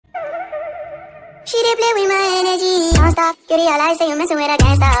She did play with my energy. Don't stop, you realize that you're messing with a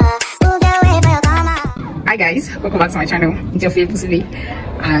gangster. Ooh, girl, wait for your karma. Hi guys, welcome back to my channel. It's your favorite BUSOLA,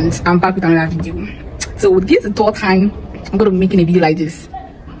 and I'm back with another video. So this is the third time I'm gonna be making a video like this.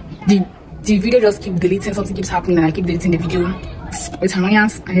 The video just keeps deleting, something keeps happening, and I keep deleting the video with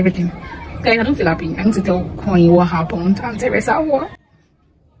annoyance and everything. Guys, I don't feel happy. I need to tell Coin what happened and Teresa what.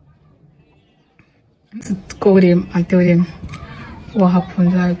 I need to call them and tell them what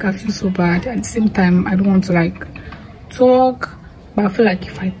happened. Like, I feel so bad. At the same time, I don't want to like talk, but I feel like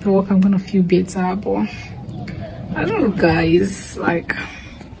if I talk, I'm gonna feel better. But I don't know, guys. Like,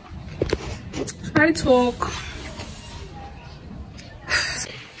 should I talk?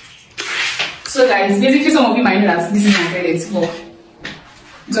 So guys, basically some of you might know that this is my credit, but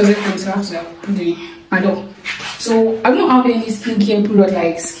it was everything, so I have to put my door. So I don't have any skincare product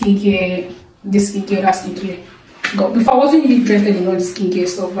like skincare, this skincare, that skincare. But before I wasn't really interested in all the skincare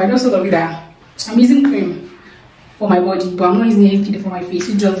stuff, but I just thought of it that I'm using cream for my body, but I'm not using anything for my face.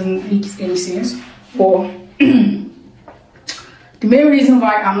 It doesn't make any sense. But the main reason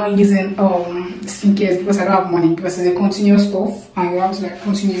why I'm not using skincare is because I don't have money, because it's a continuous stuff and you have to like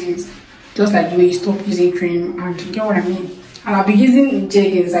continue using it. Just like the way you stop using cream, and you get what I mean. And I've been using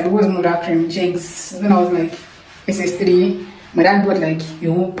jeggings. I always know that cream jegs when I was like SS3. My dad bought like a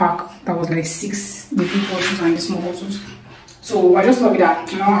whole pack that was like 6 the big bottles and the small bottles. So I just love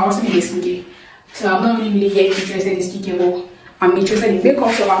that. You know, I also need a skincare. So I'm not really yet interested in skincare, but I'm interested in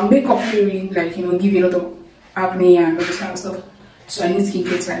makeup. So I'm makeup really like, you know, give you a lot of acne and all this kind of stuff. So I need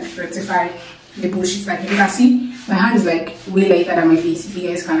skincare to like rectify the bullshit. Like, if you can see, my hand is like way lighter than my face. If you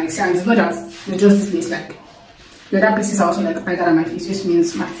guys can like see, and it's not just this place, like the other places are also like lighter than my face, which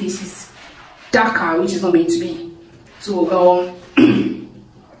means my face is darker, which is not meant to be. So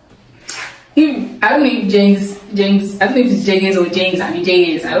I don't know if James, I don't know if it's James or James and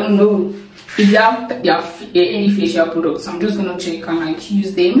James. I don't know if they have any facial products. I'm just gonna check and like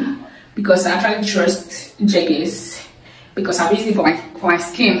use them because I actually trust James. Because I'm using it for my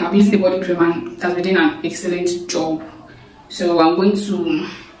skin. I'm using the body cream and it has been doing an excellent job. So I'm going to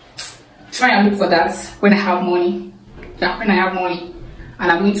try and look for that when I have money. Yeah, when I have money,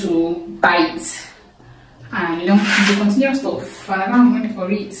 and I'm going to buy it. And you know, the continuous stuff. And I don't have money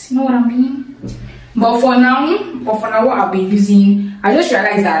for it. You know what I mean? But for now, what I've been using, I just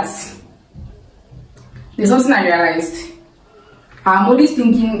realized that there's something I realized. I'm always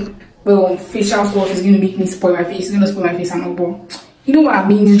thinking, well, facial stuff is going to make me spoil my face. It's going to spoil my face and all, but you know what I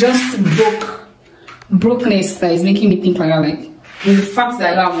mean? It's just brokenness that is making me think like that. Like, the fact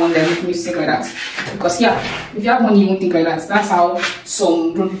that I don't have money that makes me think like that. Because yeah, if you have money, you won't think like that. That's how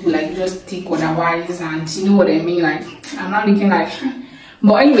some broke people like just think otherwise, and you know what I mean? Like, I'm not looking like.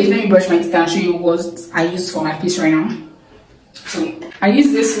 But anyways, let me brush my teeth and show you what I use for my face right now. So I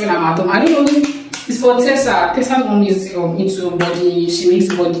use this when I'm at home. I don't know. It's for Tessa. Tessa's mom is into body. She makes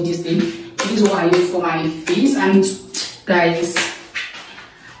body this thing. This is what I use for my face. And guys,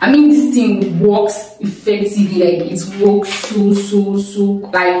 I mean, this thing works effectively. Like, it works so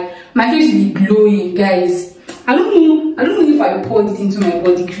like my face will be glowing, guys. I don't know if I poured it into my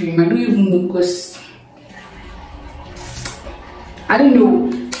body cream. I don't even know, because I don't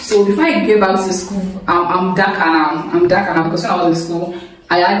know. So before I get back to school, I'm darker now. Because when I was in school,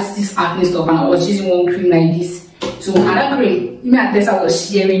 I had this acne stuff and I was using one cream like this. So, and that cream, me and Tessa was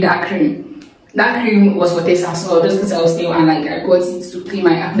sharing that cream. That cream was for Tessa, so just because I was still and like I got it to clean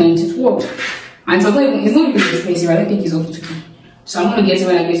my acne and it worked. And so it's not even expensive. I don't think it's up to $2. So I'm gonna get it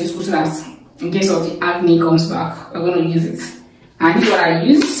when I get to school so that in case of the acne comes back, I'm gonna use it. And this is what I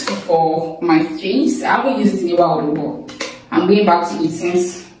use for my face. I haven't used it in a while, but I'm going back to it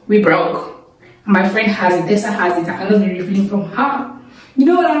since we broke. My friend has it, Tessa has it. I cannot be refilling from her. You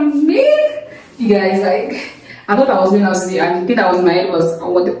know what I mean? You guys, like, I thought I was going out today, and the thing that was in my head was I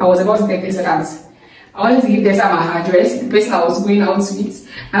was about to tell Tessa that I wanted to give Tessa my address, the person I was going out with,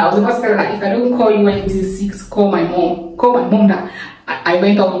 and I was about to tell her that if I don't call you when it is 6, call my mom. Call my mom that I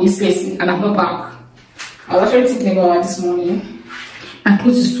went out with this person and I'm not back. I was actually thinking about that this morning. My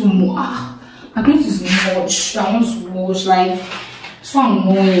clothes is too much. My clothes is much. I want to wash, like, so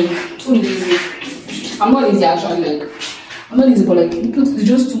annoying, so lazy. I'm not lazy actually, like, I'm not lazy, but like, it's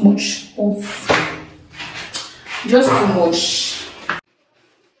just too much of, just too much.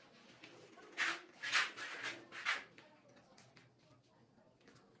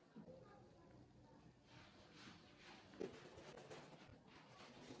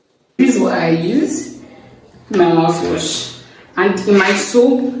 This is what I use, my mouthwash. And in my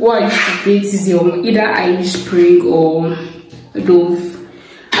soap, what I use to bathe is either Irish Spring or Dove.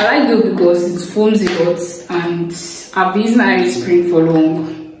 I like Dove because it foams a lot, and I've been using Irish Spring for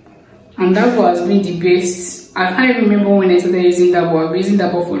long. And that ball has been the best. I can't even remember when I started using that ball. I've been using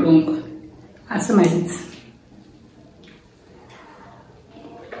that ball for long. I see my teeth.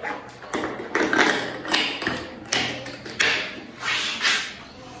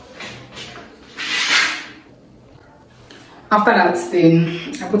 After that, then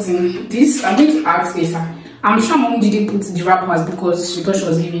I put in this. I'm going to ask Lisa. I'm sure Mom didn't put the wrappers because she thought she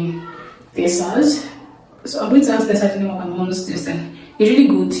was giving Tesa's. So I'm going to ask Tessa the name of my mom's testing. It's really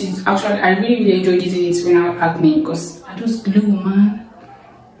good. It's actually, I really enjoyed using it when I have acne because I just glue, man.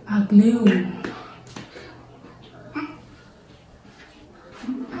 I glue.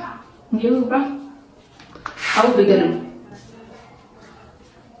 Glue, bro. I will be them.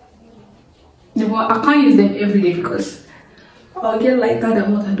 I can't use them every day because I'll get like that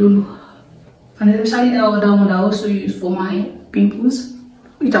and what I don't know. And especially that one I also use for my pimples,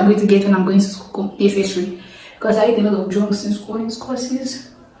 which I'm going to get when I'm going to school, necessary. Because I eat a lot of drugs in school, in courses.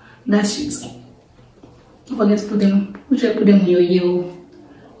 That shit. Don't forget to put them, you should put them on your ear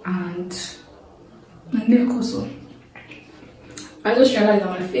and neck also. I just realized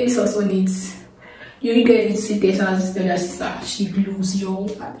that my face also needs, you guys see Tessa's elder sister, she glues your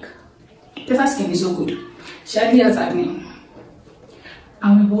back. Tessa's skin is so good. She actually has acne.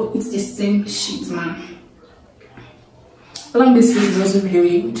 And we both eat the same shit, man. All of this face is also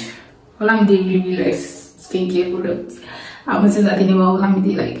really good. All of them really like skincare products. I would say that anymore. All of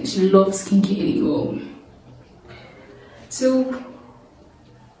them like she loves skincare anymore. So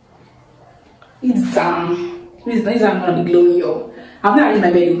it's gonna be glowing, yo. I've not used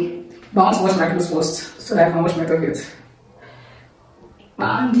my belly, but I want to wash my clothes first so that I can wash my toilet.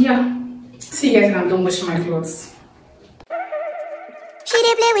 And yeah, see you guys when I'm done washing my clothes. She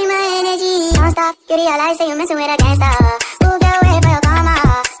did play with my energy, don't stop. You realize that you messing with a gangster. Ooh, girl, wait for your karma.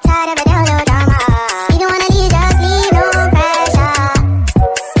 Tired of a damn little drama. You don't wanna leave, just leave, no pressure.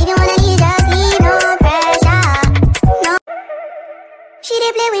 You don't wanna leave, just leave, no pressure. No. She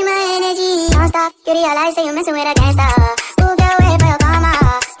did play with my energy, don't stop. You realize that you messing with a gangster. Ooh, girl, wait for your karma.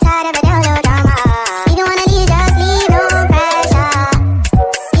 Tired of a damn little drama. You don't wanna leave, just leave, no pressure.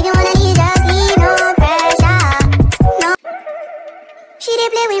 You don't wanna leave, just leave, no pressure. No. She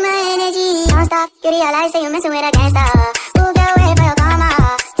did play with my energy, don't stop. You realize that you messing with a gangster. Ooh, girl, wait for your karma.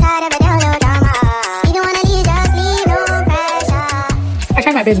 Tired of a damn little drama. You don't wanna leave, just leave, no pressure. I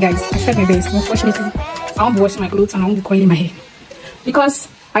tried my best, guys. I tried my best. Unfortunately, I won't be washing my clothes and I won't be coiling my hair because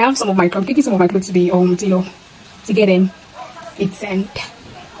I have some of my clothes. I'm taking some of my clothes to the to get them fixed and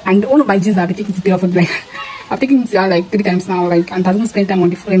all of my jeans I've been taking to pay off. Like I've taken it like 3 times now. Like and I haven't spent time on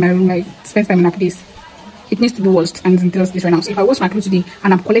the floor in my room. Like spent time in a place. It needs to be washed and it's in this place right now. So if I wash my clothes today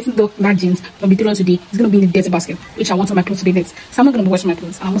and I'm collecting that jeans from the tailor today, it's gonna be in the dirty basket, which I want on my clothes today next. So I'm not gonna be washing my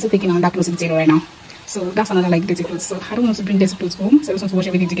clothes. I'm also taking on that clothes to the tailor right now. So that's another like dirty clothes. So I don't want to bring dirty clothes home. So I just want to wash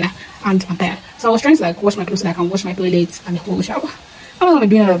everything together and I'm tired. So I was trying to like wash my clothes so that I can wash my toilets and the whole shower. I'm not gonna be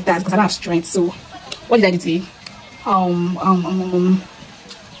doing all of that because I don't have strength. So what did I do today? I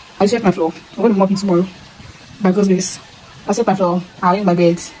swept my floor. I'm gonna be mopping tomorrow. By God's grace. I swept my floor. I'll in my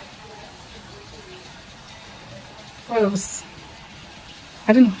bed. What else?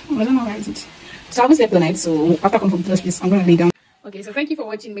 I don't know where I did. So I haven't slept the night, so after coming from the first place, I'm gonna lay down. Okay, so thank you for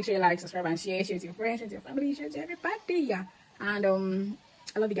watching. Make sure you like, subscribe, and share. Share with your friends, share with your family, share with everybody. Yeah. And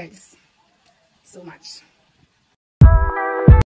I love you guys so much.